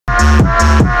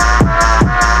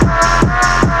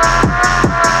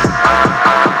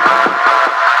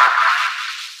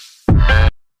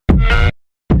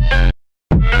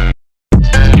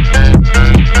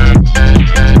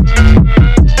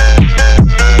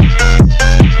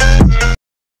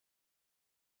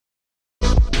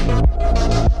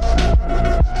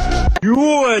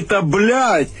Да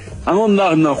блядь! А ну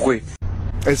нахуй!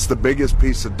 It's the biggest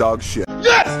piece of dog shit.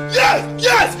 Yes! Yes!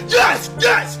 Yes! Yes!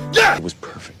 Yes! Yes! It was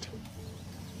perfect.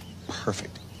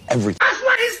 Perfect. Everything. That's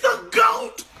why he's the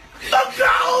GOAT! The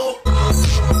GOAT!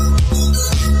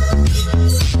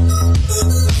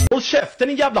 Håll käften,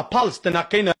 din jävla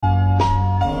palsternacka inne.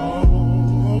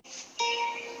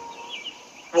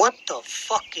 What the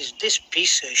fuck is this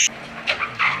piece of shit?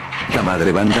 La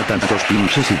madre banda tantos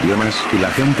pinches idiomas y la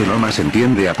gente no más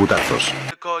entiende a putazos.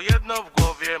 Tylko jedno w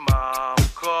głowie mam,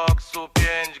 koksu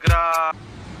 5 gram.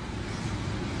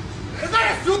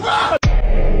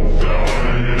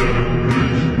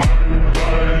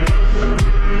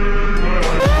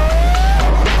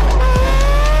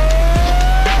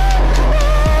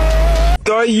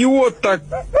 Toyota!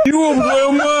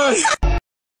 Ёбаная мать!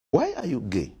 Why are you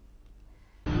gay?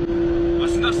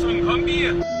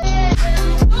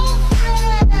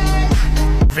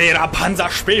 Vera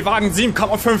Panzer-Spähwagen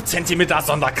 7,5 cm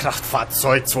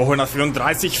Sonderkraftfahrzeug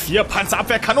 234 4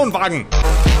 Panzerabwehrkanonenwagen.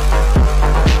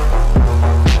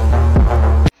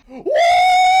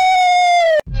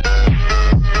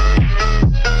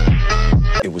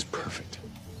 It was perfect.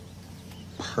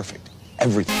 Perfect.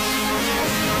 Everything.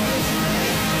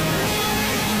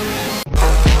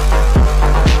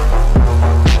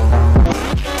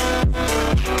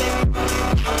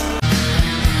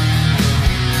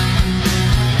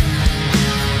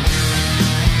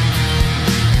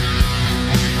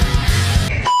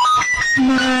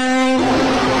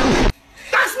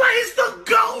 That's why he's the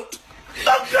GOAT!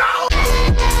 The GOAT!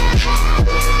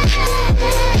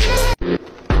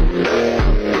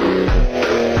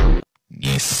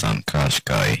 Nissan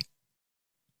Qashqai.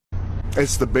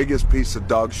 It's the biggest piece of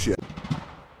dog shit.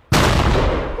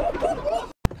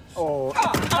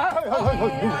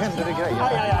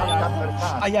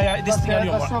 Aj, det är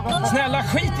stereon bara. Snälla,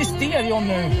 skit i stereon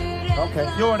nu. Okej.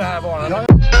 Gör det här bara.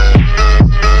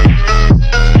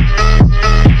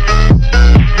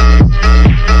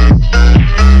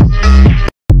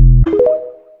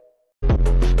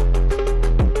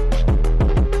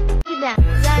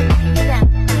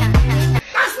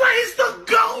 That's why he's the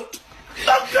GOAT!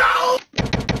 The GOAT!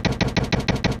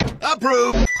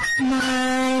 Approve!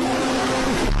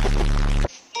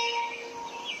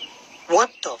 What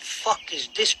the fuck is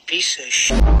this piece of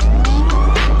shit?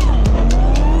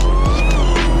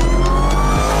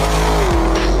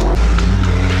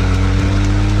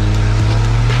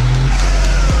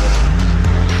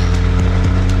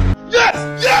 Yes!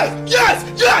 Yes! Yes!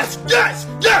 Yes! Yes!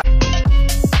 Yes!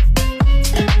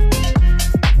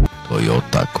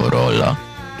 Toyota Corolla.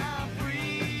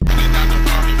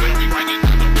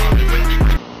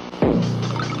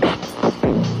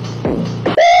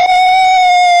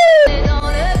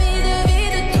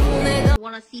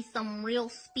 Wanna see some real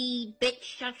speed,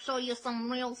 bitch? I'll show you some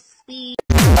real speed.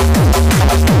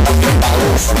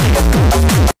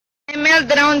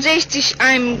 ML 63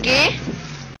 AMG.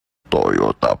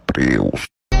 Toyota Prius.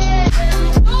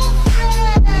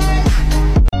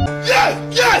 Yes!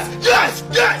 Yes! Yes!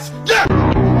 Yes! Yes!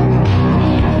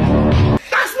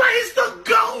 That's why he's the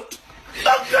GOAT!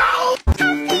 The GOAT!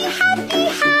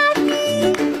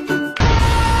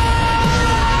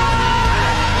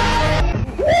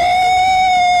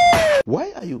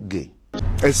 Why are you gay?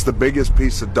 It's the biggest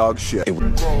piece of dog shit.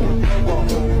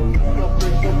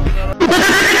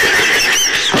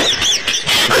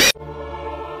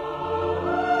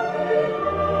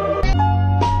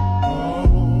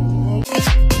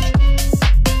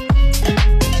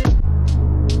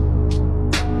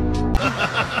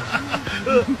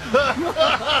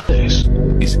 This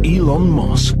is Elon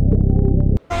Musk.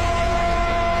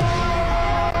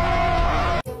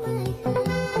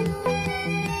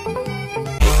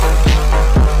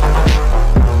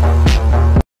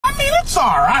 It's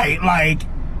alright, like,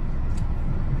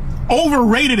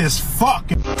 overrated as fuck.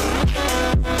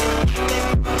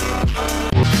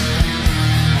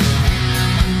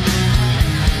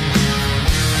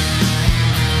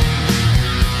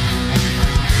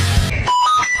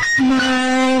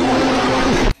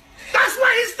 That's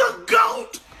why he's the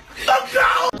GOAT! The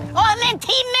GOAT! Om en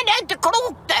timme, det är inte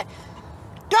klokt!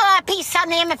 Då har jag pissat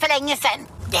ner mig för länge sedan.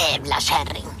 Jävla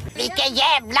kärring. Vilken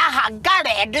jävla haggar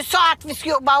det är. Du sa att vi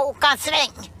skulle bara åka en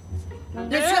sväng.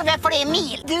 Nu ska vi fler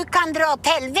mil. Du kan dra åt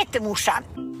helvete, morsan.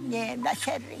 Jävla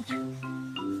kärring.